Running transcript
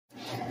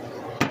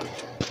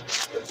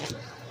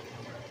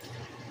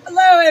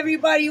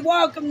everybody?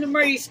 Welcome to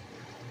Marie's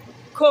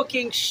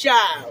Cooking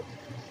Show.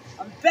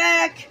 I'm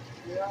back.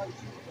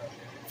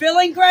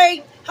 Feeling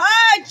great.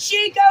 Hi,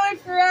 Chico,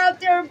 if you're out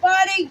there,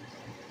 buddy.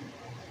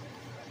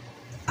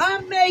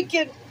 I'm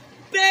making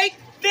baked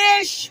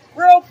fish,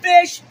 real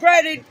fish,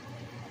 breaded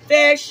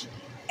fish,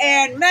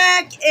 and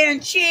mac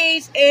and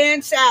cheese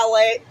and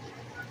salad.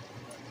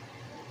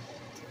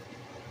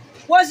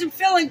 Wasn't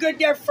feeling good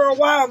there for a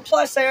while, and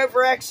plus I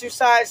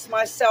over-exercised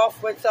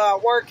myself with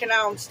working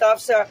out and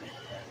stuff, so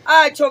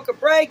I took a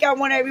break. I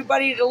want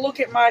everybody to look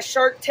at my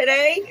shirt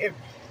today.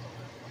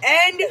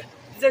 And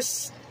the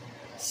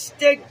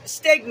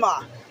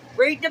stigma.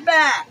 Read the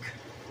back.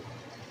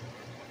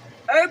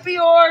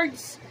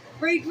 Opioids.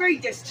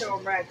 Read this to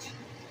them, Reg.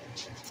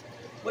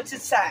 What's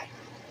it say?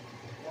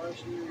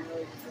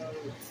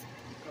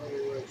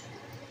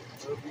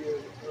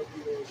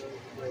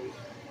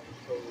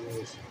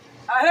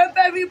 I hope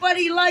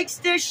everybody likes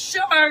this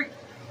shirt.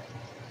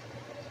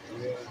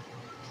 Yeah.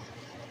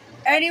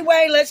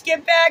 Anyway, let's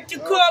get back to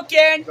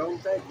cooking.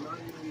 Don't take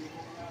money.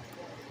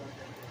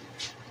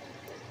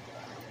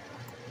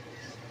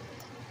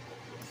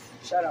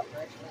 Shut up,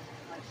 Reg.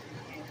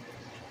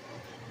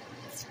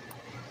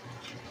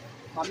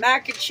 My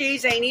mac and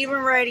cheese ain't even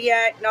ready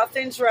yet.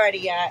 Nothing's ready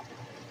yet.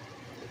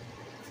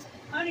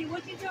 Honey,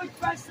 what you do with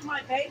the rest of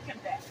my bacon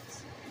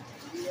bits?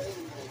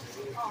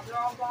 Oh, they're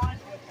all gone?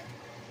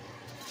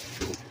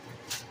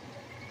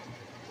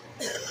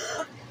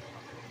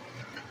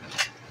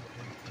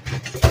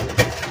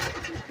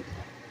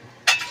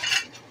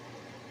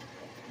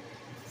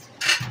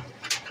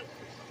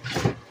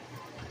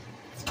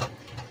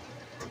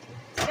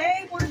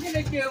 Today we're going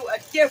to do a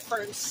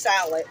different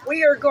salad.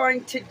 We are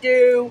going to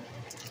do,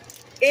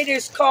 it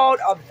is called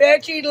a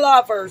Veggie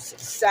Lovers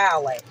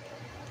salad.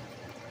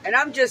 And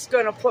I'm just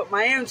going to put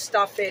my own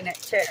stuff in it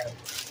too.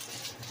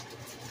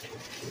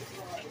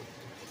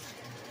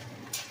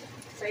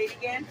 Say it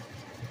again.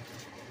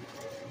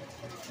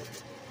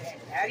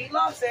 Daddy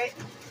loves it.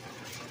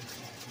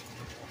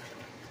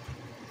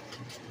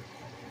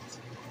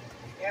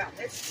 Yeah,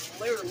 this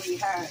literally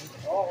has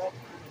all.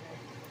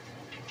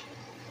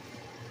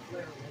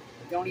 Literally,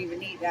 you don't even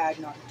need to add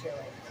nothing to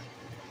it.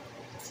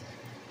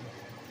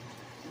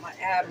 I'm gonna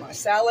add my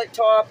salad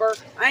topper.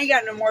 I ain't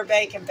got no more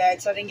bacon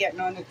bags. I didn't get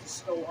none at the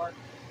store,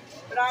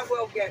 but I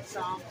will get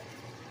some.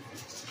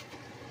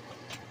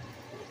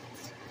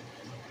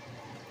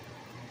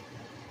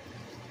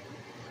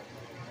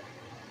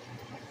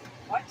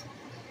 What?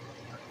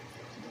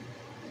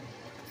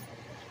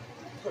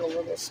 Put a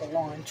little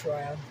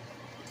cilantro in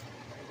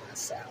my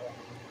salad.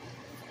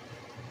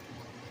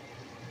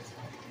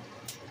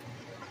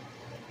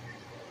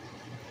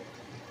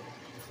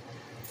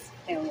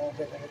 And a little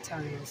bit of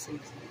Italian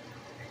seasoning.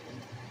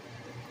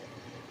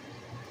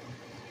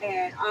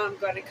 And I'm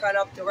going to cut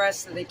up the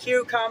rest of the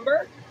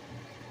cucumber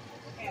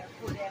and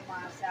put in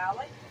my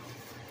salad.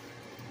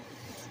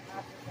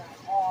 I forgot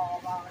all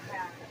about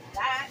half of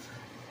that.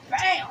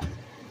 Bam!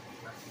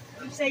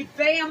 You say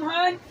bam,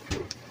 hun?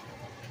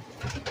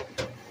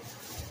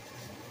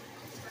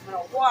 I'm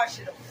going to wash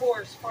it, of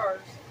course,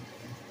 first.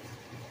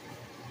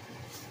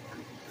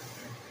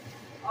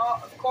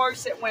 Oh, of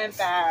course it went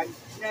bad.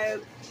 No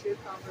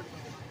cucumber.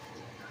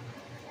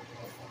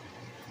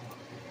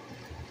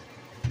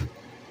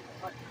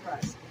 What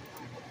crust?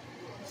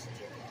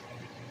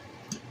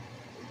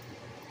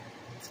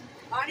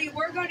 Honey,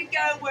 we're going to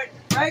go with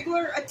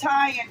regular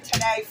Italian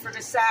today for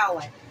the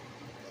salad.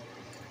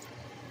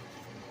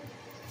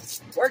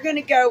 We're going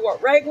to go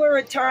with regular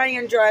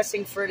Italian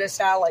dressing for the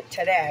salad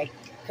today,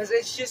 because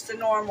it's just a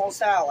normal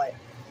salad.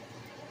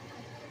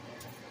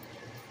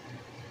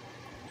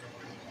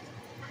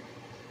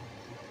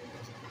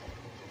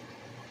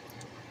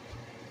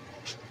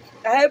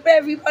 I hope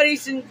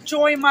everybody's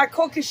enjoying my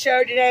cooking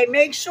show today.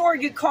 Make sure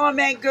you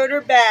comment good or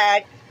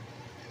bad.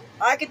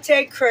 I can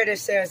take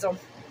criticism.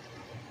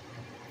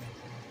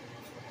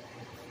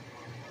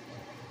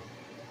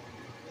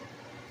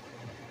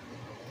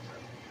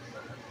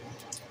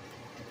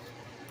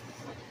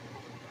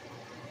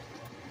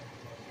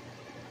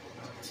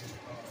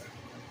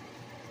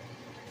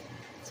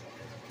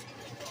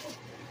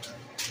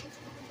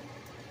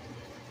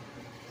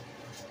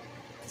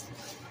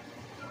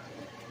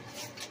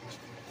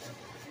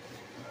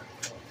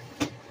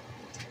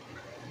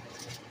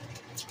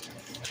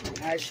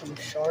 Add some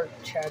sharp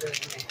cheddar in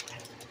it.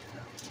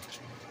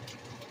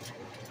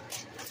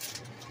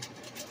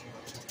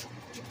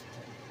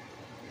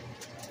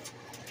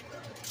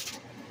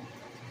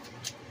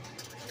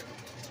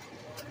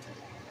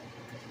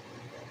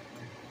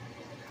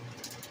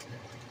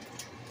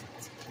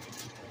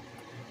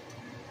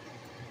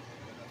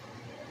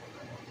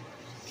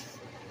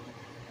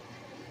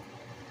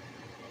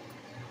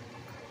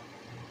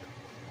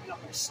 I'm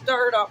going to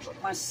stir it up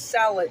with my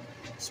salad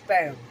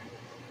spoon.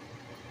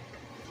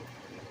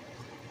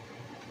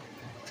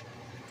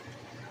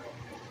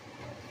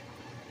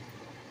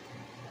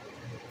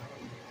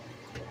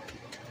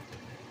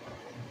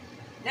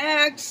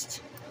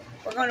 Next,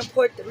 we're going to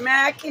put the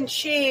mac and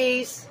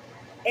cheese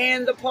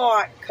in the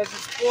pot because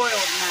it's boiled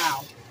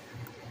now.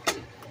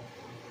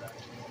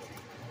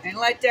 and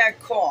let that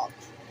cook.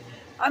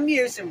 I'm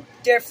using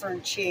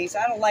different cheese.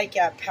 I don't like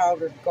that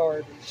powdered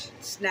garbage.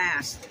 It's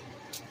nasty.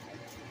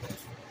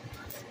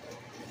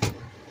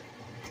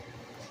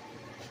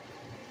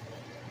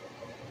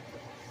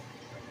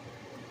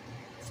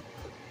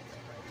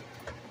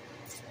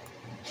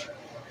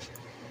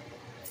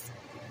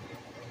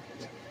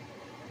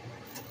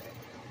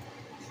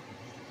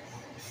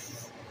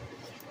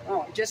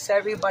 Oh, just so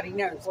everybody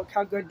knows, look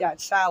how good that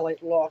salad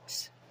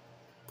looks.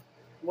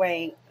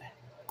 Wait.